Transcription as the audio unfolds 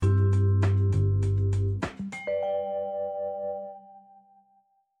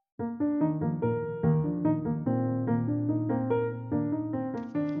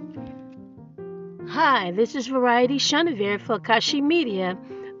Hi, this is Variety Shunavere for AKASHI Media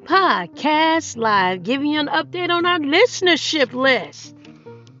Podcast Live, giving you an update on our listenership list.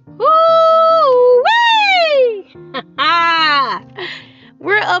 Woo-wee!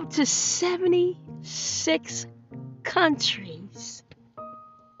 We're up to 76 countries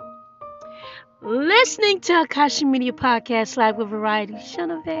listening to AKASHI Media Podcast Live with Variety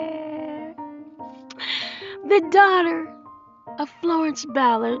Shunavere, the daughter of Florence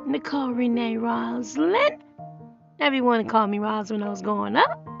Ballard, Nicole Renee Roslyn. Everyone called me Roz when I was growing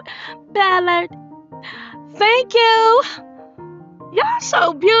up. Ballard. Thank you. Y'all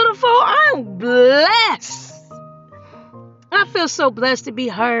so beautiful. I'm blessed. I feel so blessed to be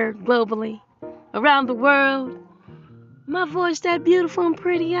heard globally, around the world. My voice that beautiful and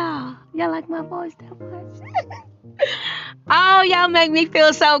pretty, y'all. Y'all like my voice that much? Oh, y'all make me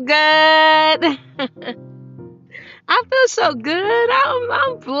feel so good. I feel so good.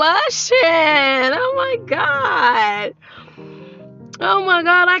 I'm blushing. Oh my God. Oh my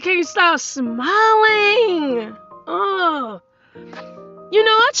God. I can't stop smiling. Oh. You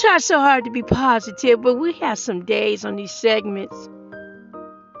know, I try so hard to be positive, but we have some days on these segments.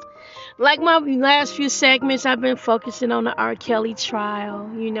 Like my last few segments, I've been focusing on the R. Kelly trial,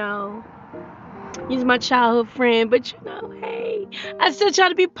 you know. He's my childhood friend, but you know, hey, I still try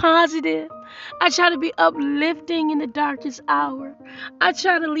to be positive. I try to be uplifting in the darkest hour. I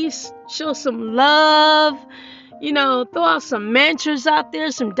try to at least show some love, you know, throw out some mantras out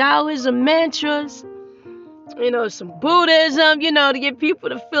there, some Taoism mantras, you know, some Buddhism, you know, to get people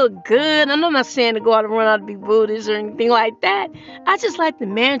to feel good. And I'm not saying to go out and run out to be Buddhist or anything like that. I just like the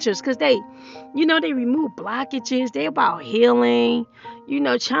mantras because they, you know, they remove blockages. They're about healing, you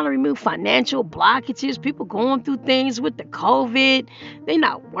know, trying to remove financial blockages. People going through things with the COVID. They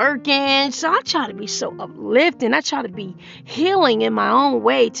not working. So I try to be so uplifting. I try to be healing in my own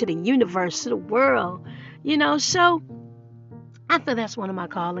way to the universe, to the world, you know. So I feel that's one of my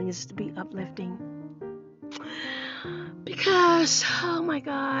callings is to be uplifting. Because, oh my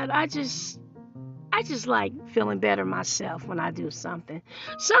God, I just like feeling better myself when I do something.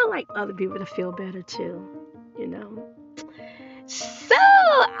 So I like other people to feel better too, you know. So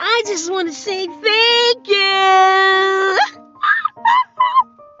I just want to say thank you.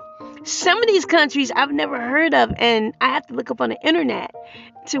 Some of these countries I've never heard of, and I have to look up on the internet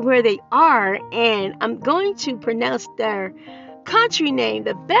to where they are, and I'm going to pronounce their country name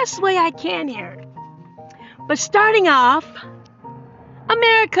the best way I can here. But starting off,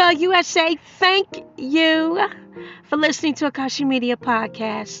 America, USA, thank you for listening to AKASHI Media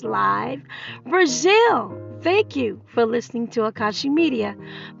Podcast Live. Brazil, thank you for listening to AKASHI Media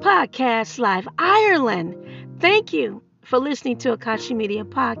Podcast Live. Ireland, thank you for listening to AKASHI Media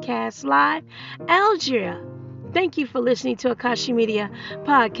Podcast Live. Algeria, thank you for listening to AKASHI Media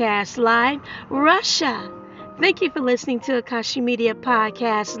Podcast Live. Russia, thank you for listening to AKASHI Media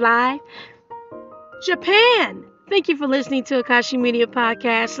Podcast Live. Japan, thank you for listening to AKASHI Media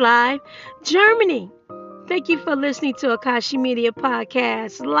Podcast Live. Germany, thank you for listening to AKASHI Media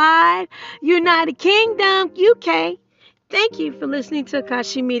Podcast Live. United Kingdom, UK, thank you for listening to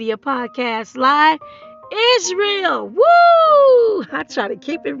AKASHI Media Podcast Live. Israel, woo! I try to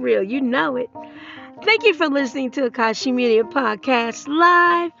keep it real, you know it. Thank you for listening to AKASHI Media Podcast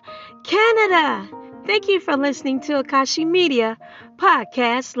Live. Canada, thank you for listening to AKASHI Media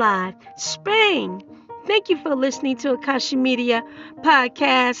Podcast Live. Spain, thank you for listening to AKASHI Media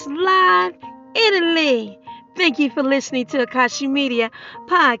Podcast Live. Italy, thank you for listening to AKASHI Media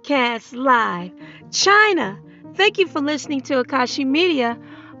Podcast Live. China, thank you for listening to AKASHI Media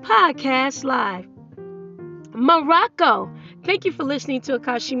Podcast Live. Morocco, thank you for listening to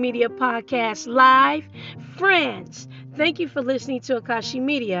AKASHI Media Podcast Live. France, thank you for listening to AKASHI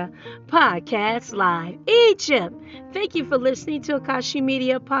Media Podcast Live. Egypt, thank you for listening to AKASHI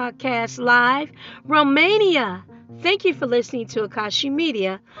Media Podcast Live. Romania, thank you for listening to AKASHI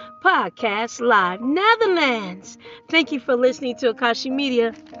Media Podcast Live. Netherlands, thank you for listening to AKASHI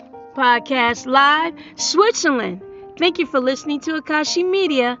Media Podcast Live. Switzerland, thank you for listening to AKASHI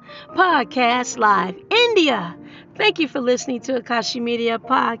Media Podcast Live. India, thank you for listening to AKASHI Media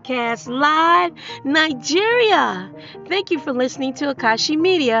Podcast Live. Nigeria, thank you for listening to AKASHI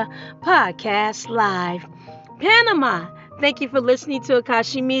Media Podcast Live. Panama, thank you for listening to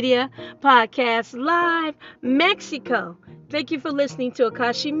AKASHI Media Podcast Live. Mexico, thank you for listening to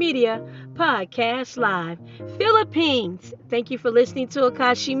AKASHI Media Podcast Live. Philippines, thank you for listening to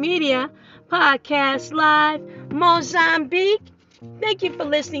AKASHI Media Podcast Live. Mozambique, thank you for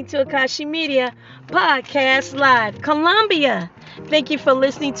listening to AKASHI Media Podcast Live. Colombia, Thank you for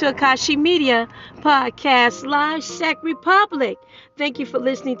listening to Akashi Media Podcast Live. Czech Republic. Thank you for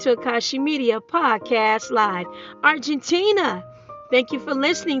listening to Akashi Media Podcast Live. Argentina. Thank you for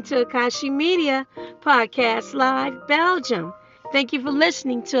listening to Akashi Media Podcast Live. Belgium. Thank you for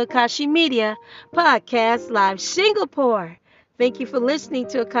listening to Akashi Media Podcast Live. Singapore. Thank you for listening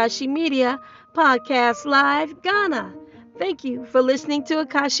to Akashi Media Podcast Live. Ghana. Thank you for listening to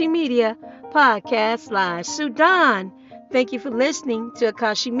Akashi Media Podcast Live. Sudan. Thank you for listening to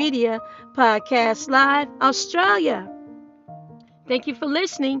Akashi Media Podcast Live. Australia. Thank you for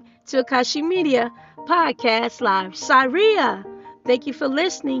listening to Akashi Media Podcast Live. Syria. Thank you for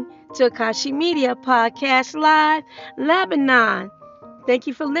listening to Akashi Media Podcast Live. Lebanon. Thank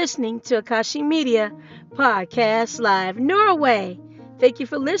you for listening to Akashi Media Podcast Live. Norway. Thank you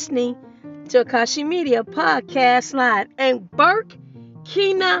for listening to Akashi Media Podcast Live. And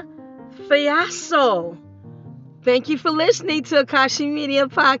Burkina Faso. Thank you for listening to Akashi Media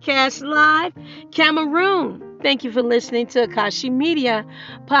Podcast Live. Cameroon. Thank you for listening to Akashi Media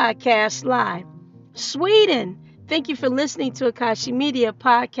Podcast Live. Sweden. Thank you for listening to Akashi Media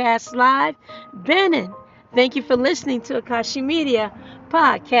Podcast Live. Benin. Thank you for listening to Akashi Media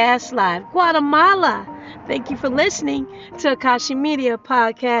Podcast Live. Guatemala. Thank you for listening to Akashi Media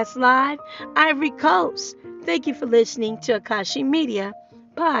Podcast Live. Ivory Coast. Thank you for listening to Akashi Media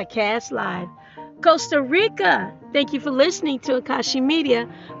Podcast Live. Costa Rica. Thank you for listening to Akashi Media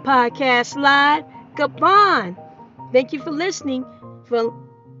Podcast Live. Gabon. Thank you for listening to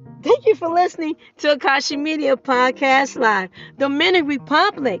Akashi Media Podcast Live. Dominican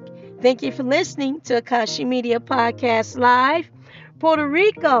Republic. Thank you for listening to Akashi Media Podcast Live. Puerto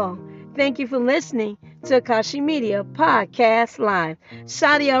Rico. Thank you for listening to Akashi Media Podcast Live.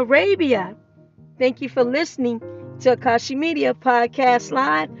 Saudi Arabia. Thank you for listening to Akashi Media Podcast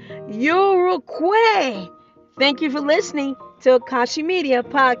Live. Uruguay. Thank you for listening to Akashi Media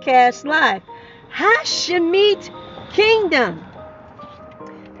Podcast Live. Hashemite Kingdom.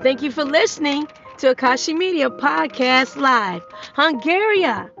 Thank you for listening to Akashi Media Podcast Live. Hungary.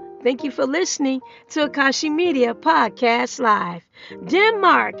 Thank you for listening to Akashi Media Podcast Live.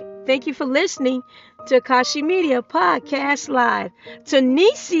 Denmark. Thank you for listening to Akashi Media Podcast Live.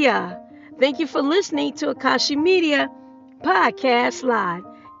 Tunisia. Thank you for listening to Akashi Media Podcast Live.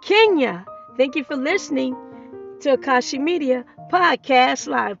 Kenya. Thank you for listening to Akashi Media Podcast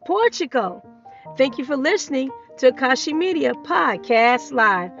Live. Portugal. Thank you for listening to Akashi Media Podcast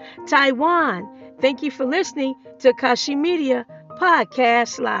Live. Taiwan. Thank you for listening to Akashi Media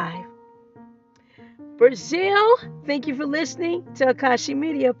Podcast Live. Brazil. Thank you for listening to Akashi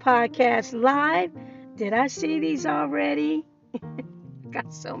Media Podcast Live. Did I see these already?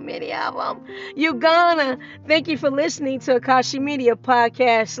 Got so many of them. Uganda. Thank you for listening to Akashi Media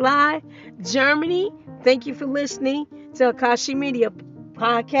Podcast Live. Germany. Thank you for listening to Akashi Media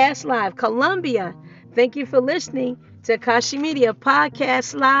Podcast Live. Colombia. Thank you for listening to Akashi Media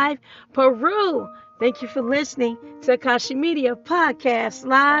Podcast Live. Peru. Thank you for listening to Akashi Media Podcast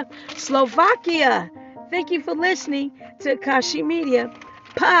Live. Slovakia. Thank you for listening to Akashi Media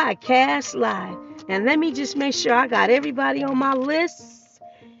Podcast Live. And let me just make sure I got everybody on my list.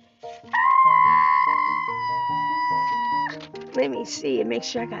 Let me see and make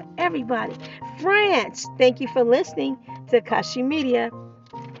sure I got everybody. France. Thank you for listening to Akashi Media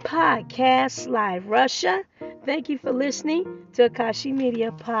Podcast Live. Russia. Thank you for listening to Akashi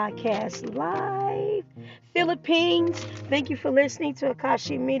Media Podcast Live. Philippines. Thank you for listening to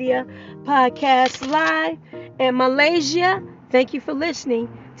Akashi Media Podcast Live. And Malaysia. Thank you for listening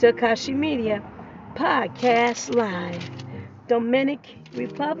to Akashi Media Podcast Live. Dominican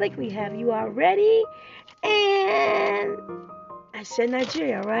Republic. We have you already. And I said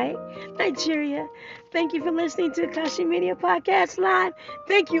Nigeria, right? Nigeria. Thank you for listening to Akashi Media Podcast Live.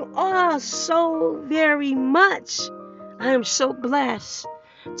 Thank you all so very much. I am so blessed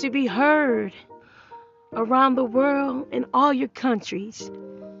to be heard around the world in all your countries.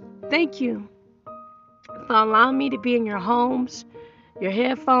 Thank you for allowing me to be in your homes, your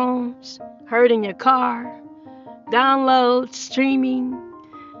headphones, heard in your car, download, streaming,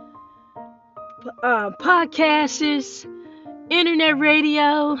 podcasts, internet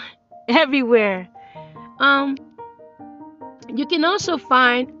radio, everywhere. You can also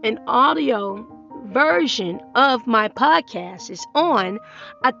find an audio version of my podcast. It's on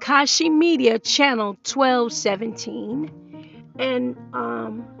Akashi Media Channel 1217. And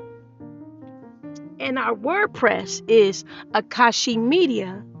our WordPress is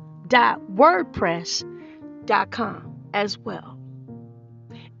akashimedia.wordpress.com as well.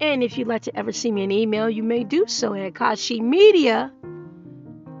 And if you'd like to ever send me an email, you may do so at akashimedia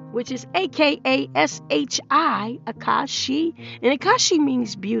which is AKASHI, Akashi. And Akashi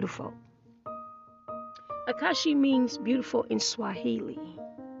means beautiful. Akashi means beautiful in Swahili.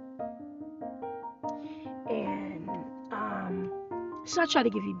 And so I try to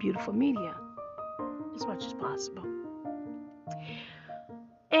give you beautiful media as much as possible.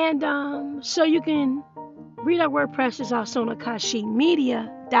 And so you can read our WordPress is also on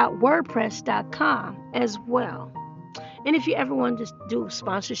akashimedia.wordpress.com as well. And if you ever want to do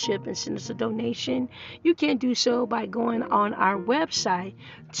sponsorship and send us a donation, you can do so by going on our website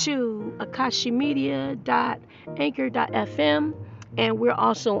to akashimedia.anchor.fm. And we're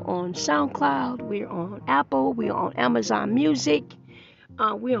also on SoundCloud, we're on Apple, we're on Amazon Music,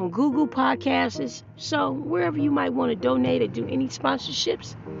 we're on Google Podcasts. So wherever you might want to donate or do any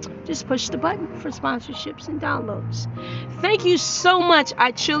sponsorships, just push the button for sponsorships and downloads. Thank you so much.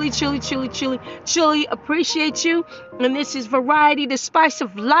 I truly appreciate you. And this is Variety, the Spice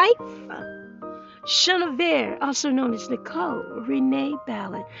of Life. Genevieve, also known as Nicole Renee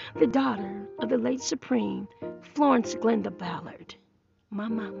Ballard, the daughter of the late Supreme Florence Glenda Ballard, my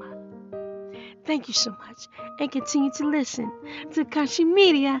mama. Thank you so much, and continue to listen to AKASHI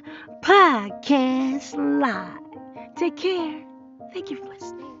Media Podcast Live. Take care. Thank you for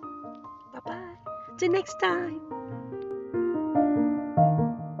listening. Bye-bye. Till next time.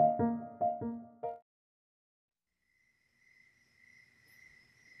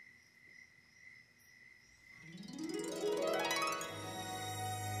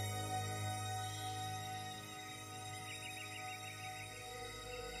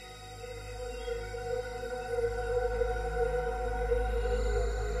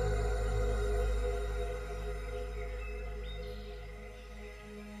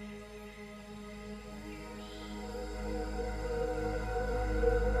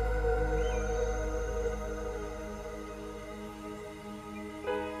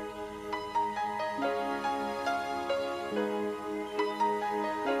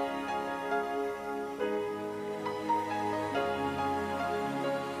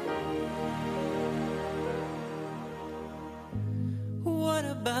 What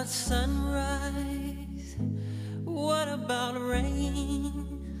about sunrise? What about rain?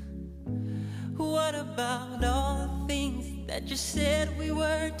 What about all the things that you said we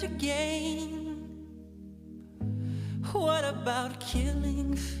were to gain? What about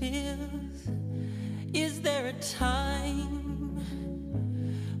killing fears? Is there a time?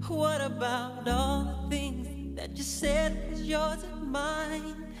 What about all the things that you said was yours and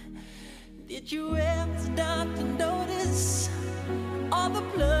mine? Did you ever stop to notice all the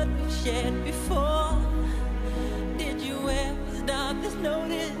blood we've shed before? Did you ever stop to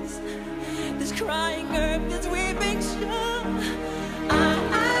notice this crying earth, this weeping shore?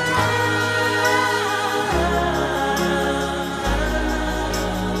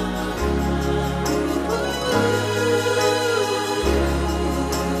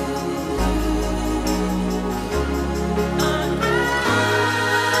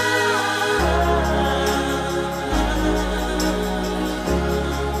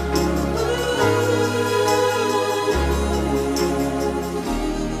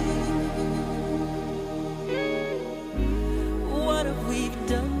 What have we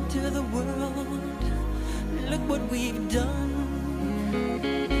done to the world? Look what we've done.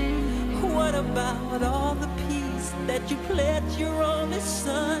 What about all the peace that you pledged your only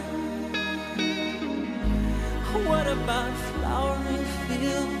son? What about flowering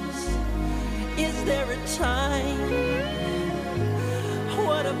fields? Is there a time?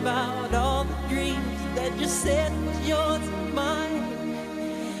 What about all the dreams that you said was yours and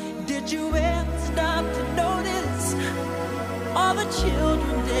mine? Did you ever stop to notice all the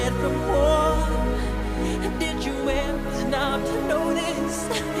children dead from war? Did you ever stop to notice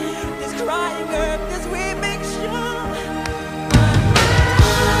this crying earth, this weeping shore?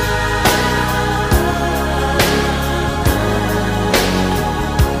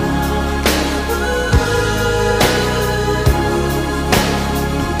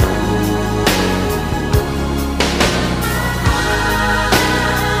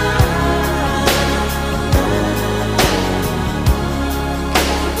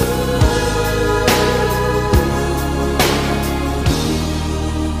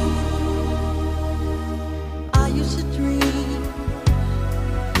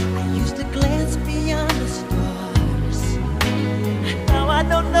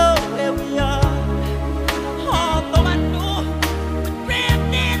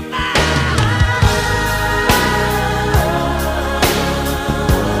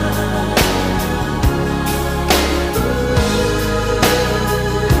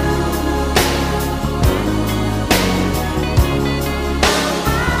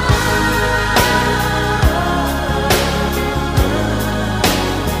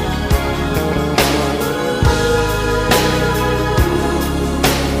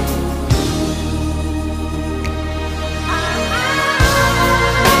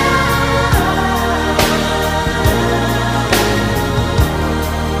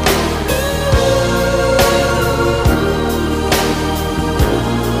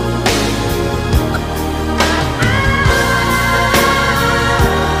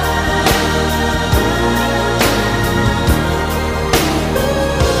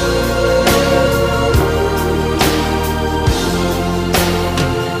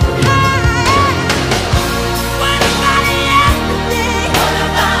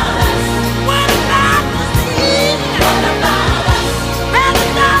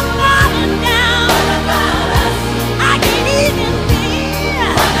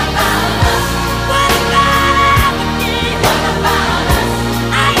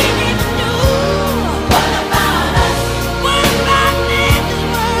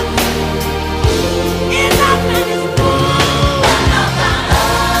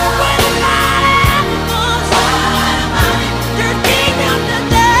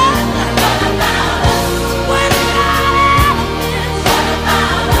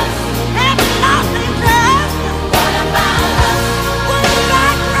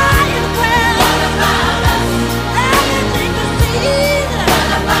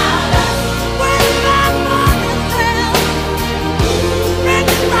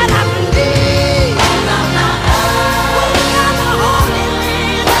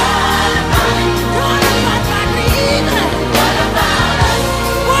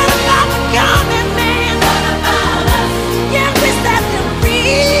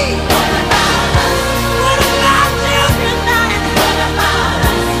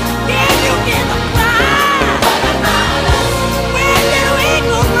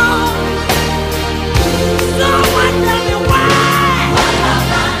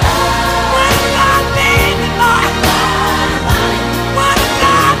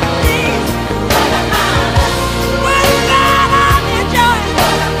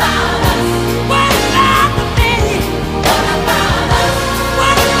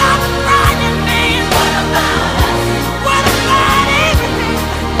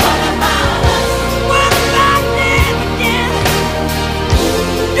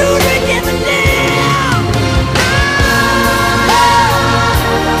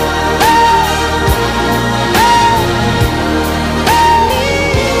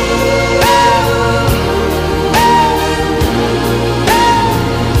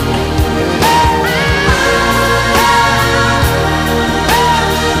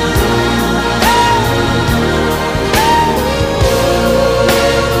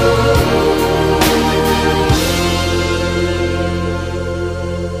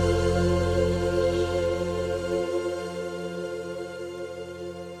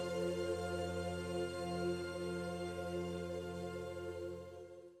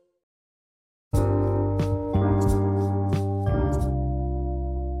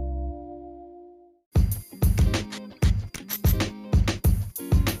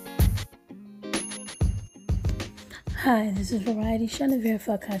 Hi, this is Variety Chenevere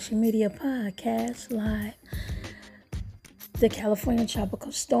for AKASHI Media Podcast Live. The California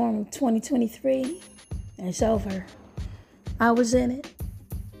Tropical Storm 2023 is over. I was in it.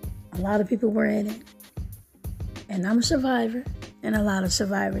 A lot of people were in it. And I'm a survivor. And a lot of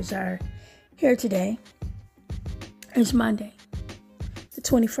survivors are here today. It's Monday, the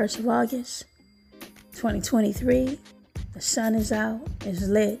 21st of August, 2023. The sun is out. It's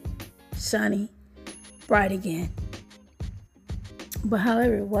lit, sunny, bright again. But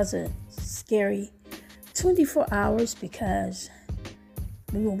however, it was a scary 24 hours because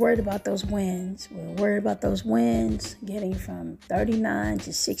we were worried about those winds. We were worried about those winds getting from 39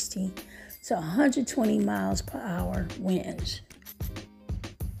 to 60 to 120 miles per hour winds.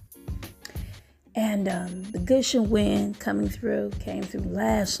 And the gushing wind came through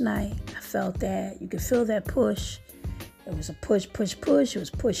last night. I felt that. You could feel that push. It was a push. It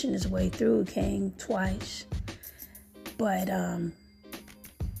was pushing its way through. It came twice. But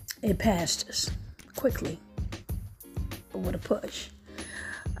it passed us quickly, but with a push.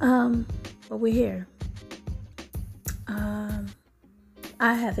 But we're here. I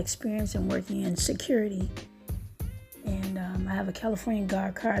have experience in working in security, and I have a California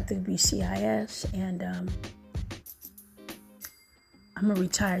Guard card through BCIS, and I'm a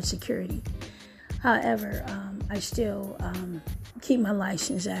retired security. However, I still keep my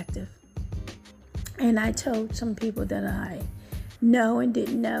license active. And I told some people that I know and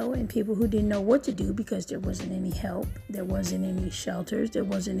didn't know, and people who didn't know what to do because there wasn't any help, there wasn't any shelters, there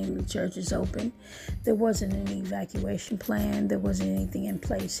wasn't any churches open, there wasn't any evacuation plan, there wasn't anything in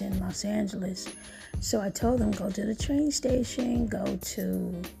place in Los Angeles. So I told them, go to the train station, go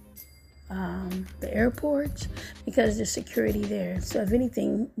to the airports, because there's security there. So if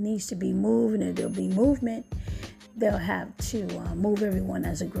anything needs to be moved and there'll be movement, they'll have to move everyone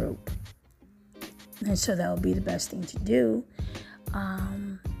as a group. And so that would be the best thing to do.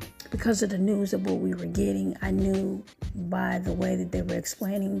 Because of the news of what we were getting, I knew by the way that they were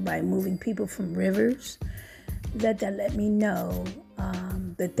explaining, by moving people from rivers, that let me know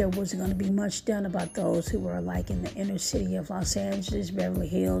that there wasn't going to be much done about those who were like in the inner city of Los Angeles, Beverly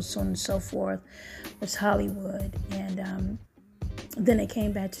Hills, so on and so forth, was Hollywood. And then they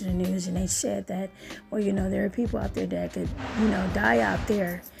came back to the news and they said that, well, there are people out there that could, die out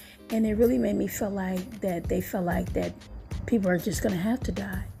there. And it really made me feel like that they felt like that people are just going to have to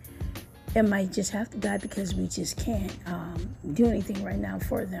die. It might just have to die because we just can't do anything right now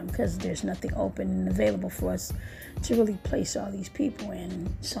for them, because there's nothing open and available for us to really place all these people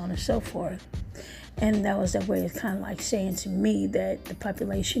in, so on and so forth. And that was that way of kind of like saying to me that the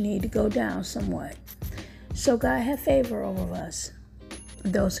population needed to go down somewhat. So God had favor over us.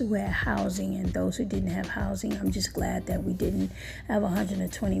 Those who had housing and those who didn't have housing, I'm just glad that we didn't have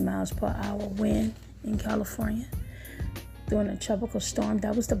 120 miles per hour wind in California during a tropical storm.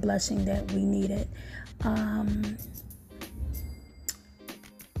 That was the blessing that we needed.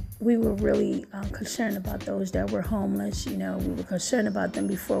 We were really concerned about those that were homeless. We were concerned about them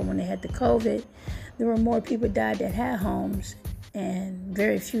before when they had the COVID. There were more people died that had homes and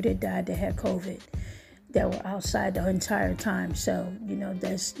very few that died that had COVID, that were outside the entire time. So,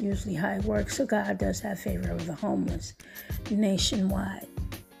 that's usually how it works. So God does have favor over the homeless nationwide.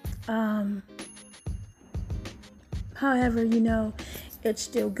 However, it's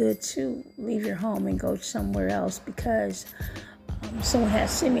still good to leave your home and go somewhere else, because someone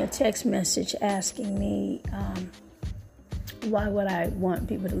had sent me a text message asking me why would I want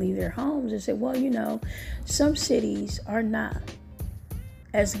people to leave their homes. I said, well, some cities are not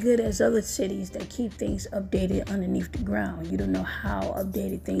as good as other cities that keep things updated underneath the ground. You don't know how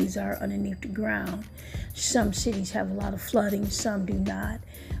updated things are underneath the ground. Some cities have a lot of flooding, some do not.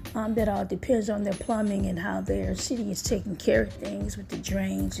 That all depends on their plumbing and how their city is taking care of things with the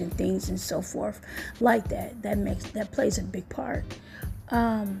drains and things and so forth like that. That plays a big part.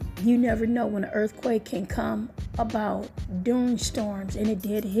 You never know when an earthquake can come about during storms, and it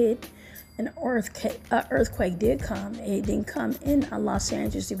did hit. An earthquake did come. It didn't come in Los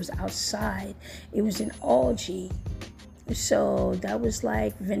Angeles. It was outside. It was in Algae. So that was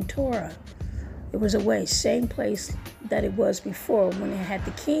like Ventura. It was away, same place that it was before when it had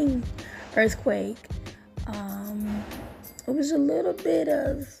the King earthquake. It was a little bit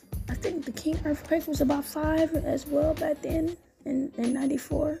of, I think the King earthquake was about 5 as well back then in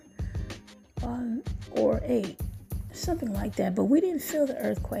 94 or 8. Something like that, but we didn't feel the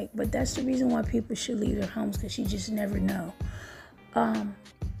earthquake. But that's the reason why people should leave their homes, because you just never know.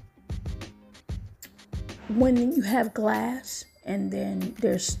 When you have glass and then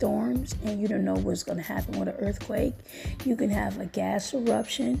there's storms and you don't know what's going to happen with an earthquake, you can have a gas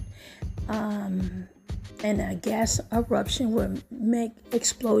eruption. And a gas eruption will make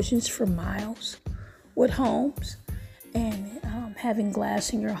explosions for miles with homes. And having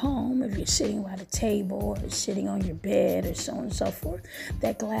glass in your home, if you're sitting by the table or sitting on your bed or so on and so forth,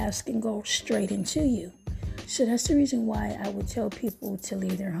 that glass can go straight into you. So that's the reason why I would tell people to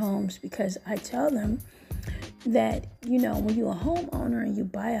leave their homes, because I tell them that, when you're a homeowner and you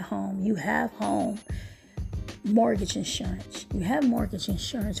buy a home, you have home mortgage insurance. You have mortgage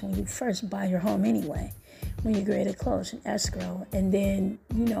insurance when you first buy your home anyway, when you're ready to close an escrow. And then,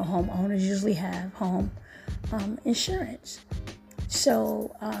 homeowners usually have home insurance.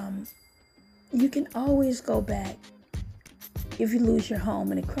 So you can always go back if you lose your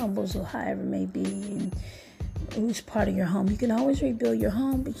home and it crumbles or however it may be, and lose part of your home. You can always rebuild your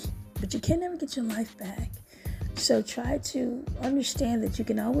home, but you can never get your life back. So try to understand that you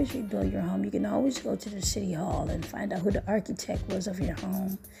can always rebuild your home. You can always go to the city hall and find out who the architect was of your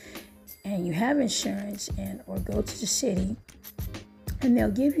home, and you have insurance, or go to the city and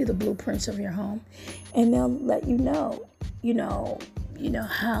they'll give you the blueprints of your home, and they'll let you know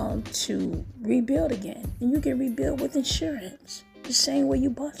how to rebuild again. And you can rebuild with insurance, the same way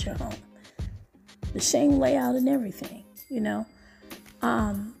you bought your home, the same layout and everything, and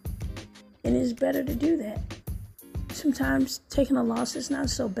it's better to do that. Sometimes taking a loss is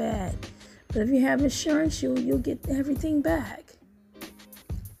not so bad, but if you have insurance, you'll get everything back.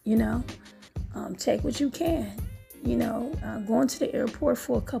 Take what you can. Going to the airport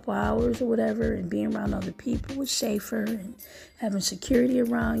for a couple hours or whatever, and being around other people is safer, and having security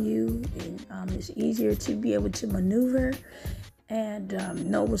around you, and it's easier to be able to maneuver and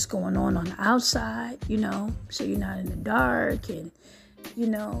know what's going on the outside, so you're not in the dark, and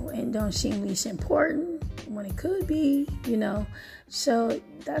and don't seem least important when it could be, So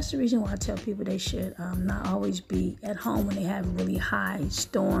that's the reason why I tell people they should not always be at home when they have really high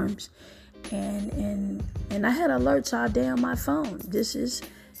storms. And I had alerts all day on my phone. This is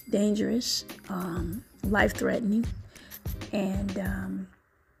dangerous, life-threatening, and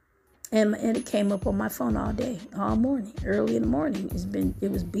it came up on my phone all day, all morning, early in the morning. It was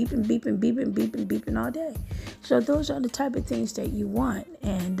beeping, beeping, beeping, beeping, beeping all day. So those are the type of things that you want,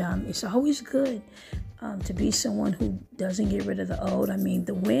 and it's always good to be someone who doesn't get rid of the old. I mean,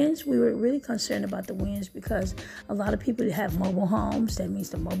 the winds, we were really concerned about the winds because a lot of people have mobile homes. That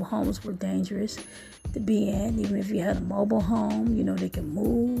means the mobile homes were dangerous to be in. Even if you had a mobile home, they can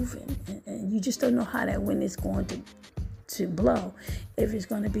move, and you just don't know how that wind is going to blow. If it's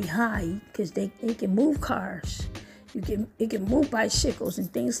going to be high, because they can move cars. It can move bicycles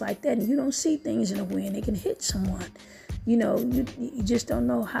and things like that, and you don't see things in the wind. It can hit someone. You just don't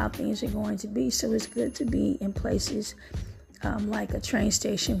know how things are going to be. So it's good to be in places like a train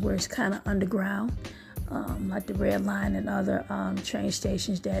station where it's kind of underground, like the Red Line and other train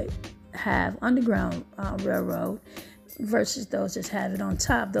stations that have underground railroad, versus those that have it on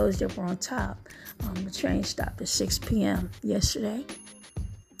top. Those that were on top, the train stopped at 6 p.m. yesterday.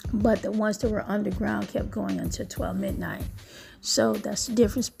 But the ones that were underground kept going until 12 midnight. So that's the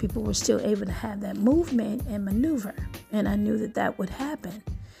difference. People were still able to have that movement and maneuver. And I knew that would happen.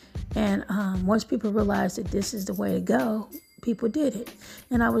 And once people realized that this is the way to go, people did it.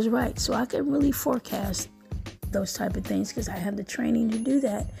 And I was right. So I could really forecast those type of things because I have the training to do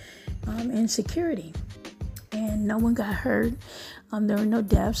that in security. And no one got hurt. There were no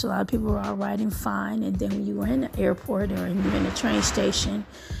deaths. A lot of people were all right and fine. And then when you were in the airport or you're in the train station,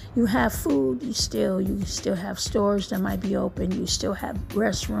 you have food. You still have stores that might be open. You still have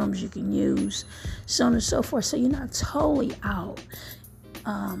restrooms you can use, so on and so forth. So you're not totally out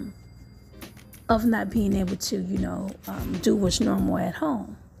of not being able to, do what's normal at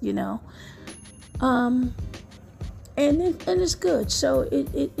home, And it's good. So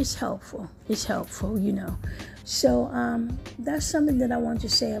it's helpful. It's helpful, So that's something that I want to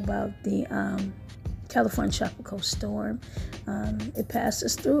say about the California tropical storm. It passed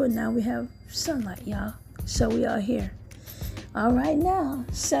us through, and now we have sunlight, y'all. So we are here. All right now.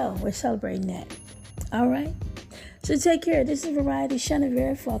 So we're celebrating that. All right. So take care. This is Variety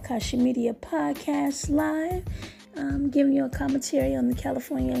Shanavera for AKASHI Media Podcast Live. Giving you a commentary on the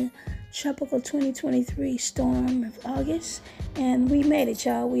California tropical 2023 storm of August. And we made it,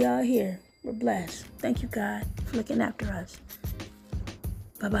 y'all. We are here. We're blessed. Thank you, God, for looking after us.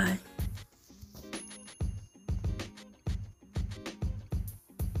 Bye-bye.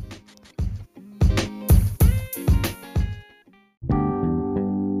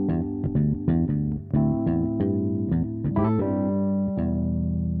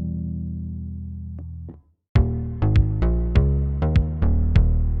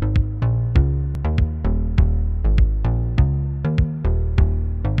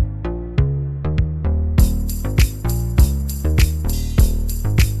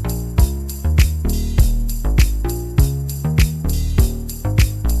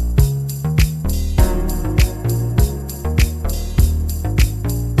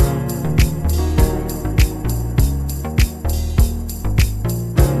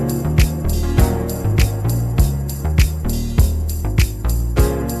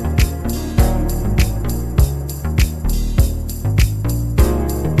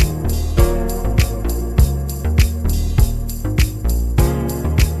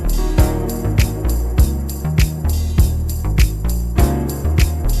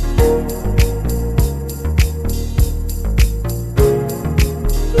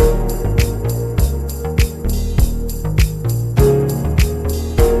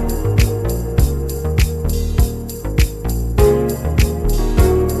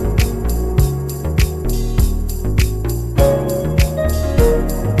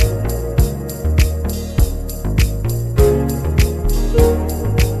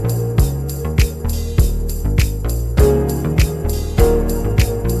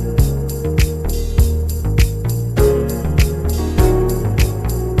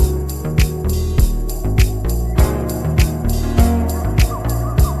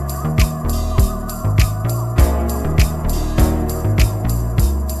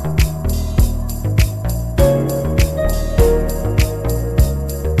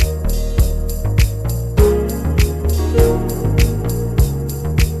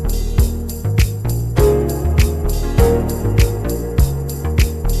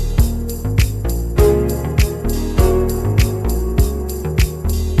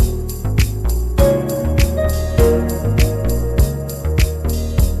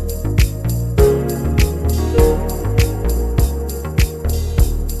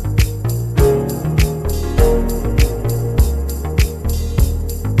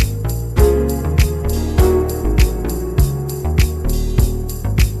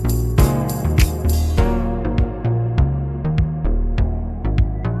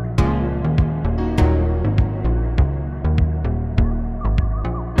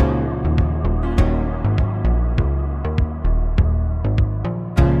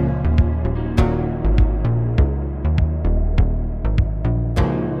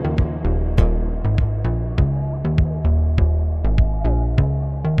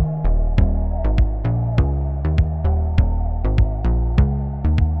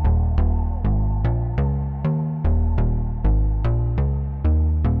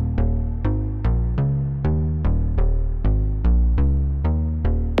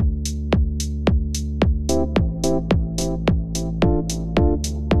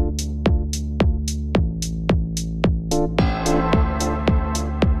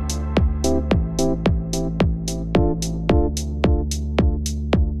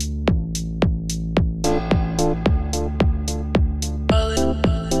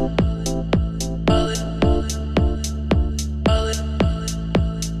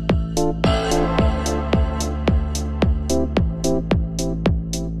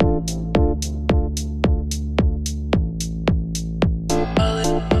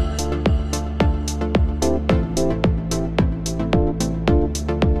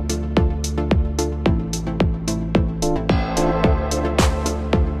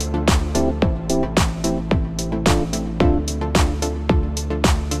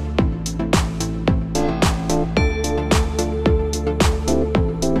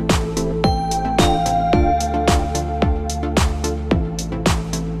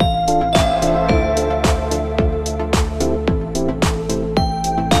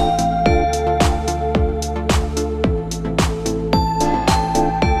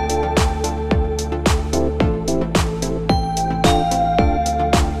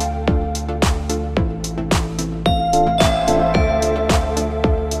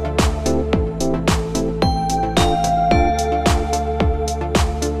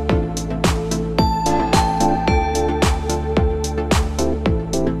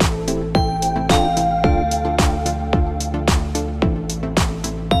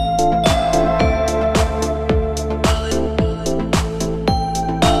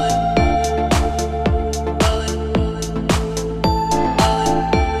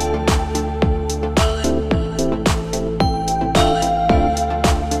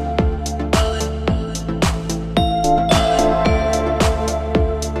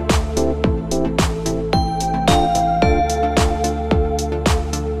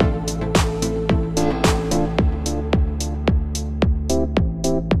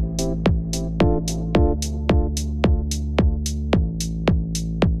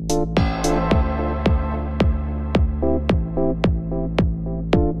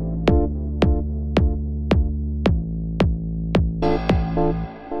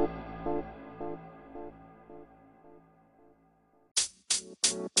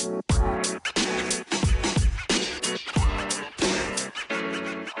 face.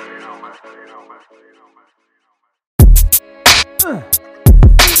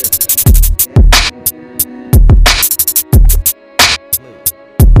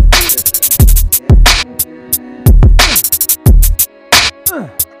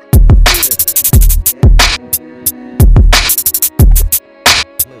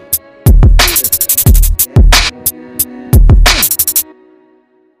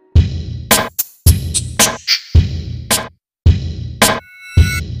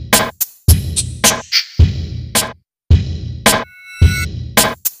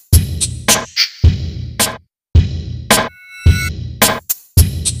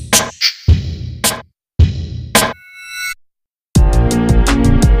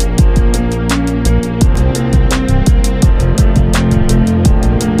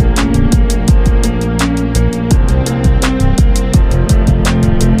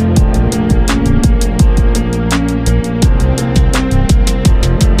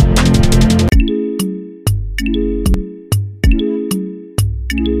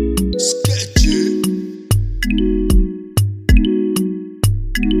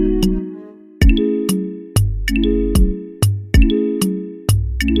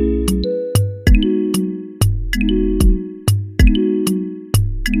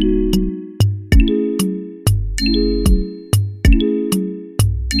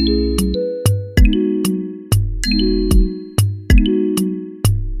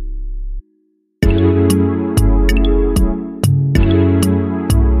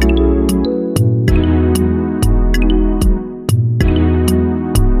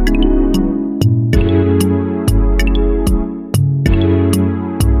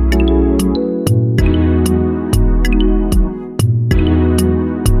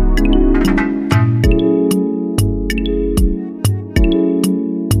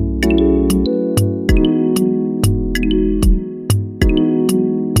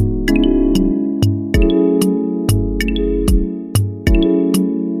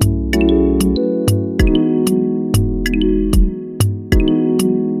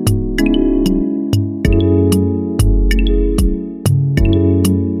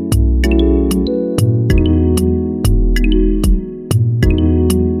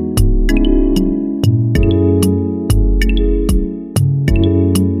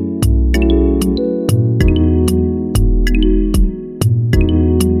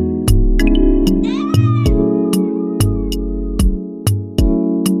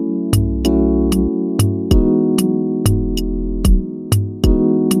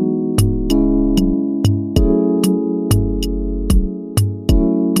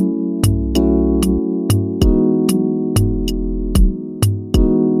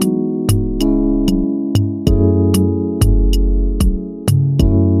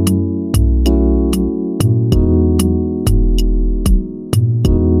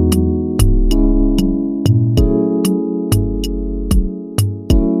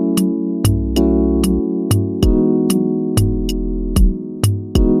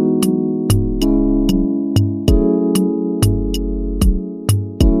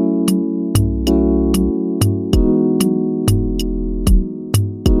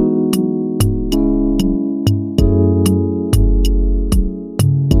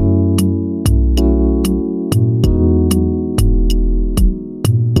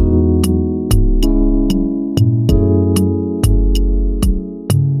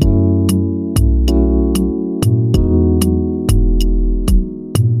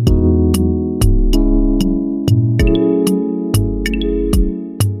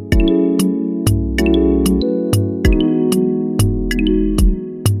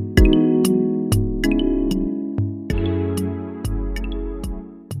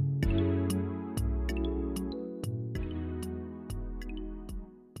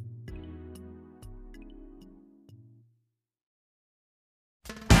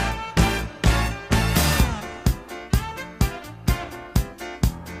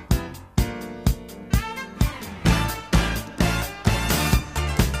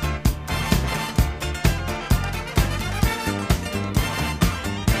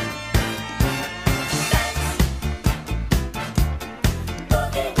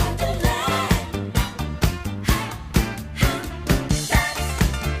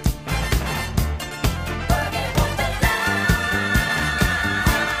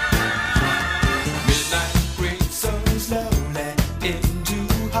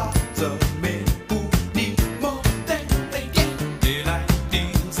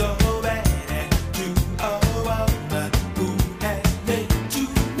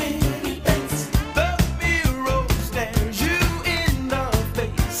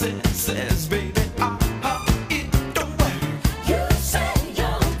 says, baby.